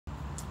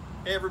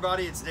Hey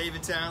everybody, it's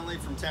David Townley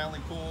from Townley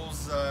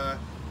Pools.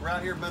 We're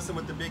out here messing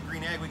with the Big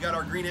Green Egg. We got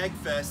our Green Egg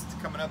Fest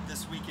coming up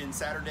this weekend,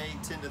 Saturday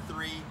 10 to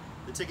 3.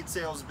 The ticket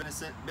sales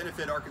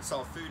benefit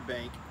Arkansas Food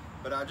Bank.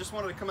 But I just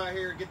wanted to come out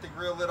here and get the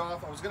grill lit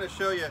off. I was going to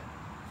show you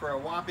for a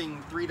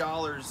whopping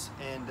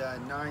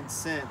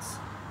 $3.09,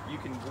 you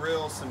can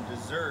grill some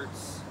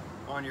desserts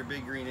on your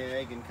Big Green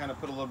Egg and kind of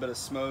put a little bit of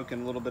smoke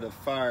and a little bit of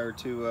fire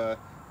to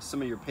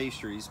some of your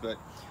pastries. But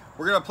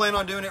we're going to plan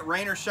on doing it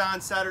rain or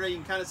shine Saturday. You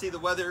can kind of see the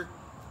weather.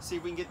 See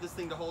if we can get this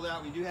thing to hold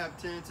out. We do have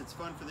tents. It's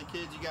fun for the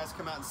kids. You guys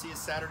come out and see us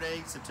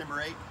Saturday,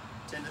 September 8th,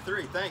 10 to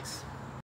 3. Thanks.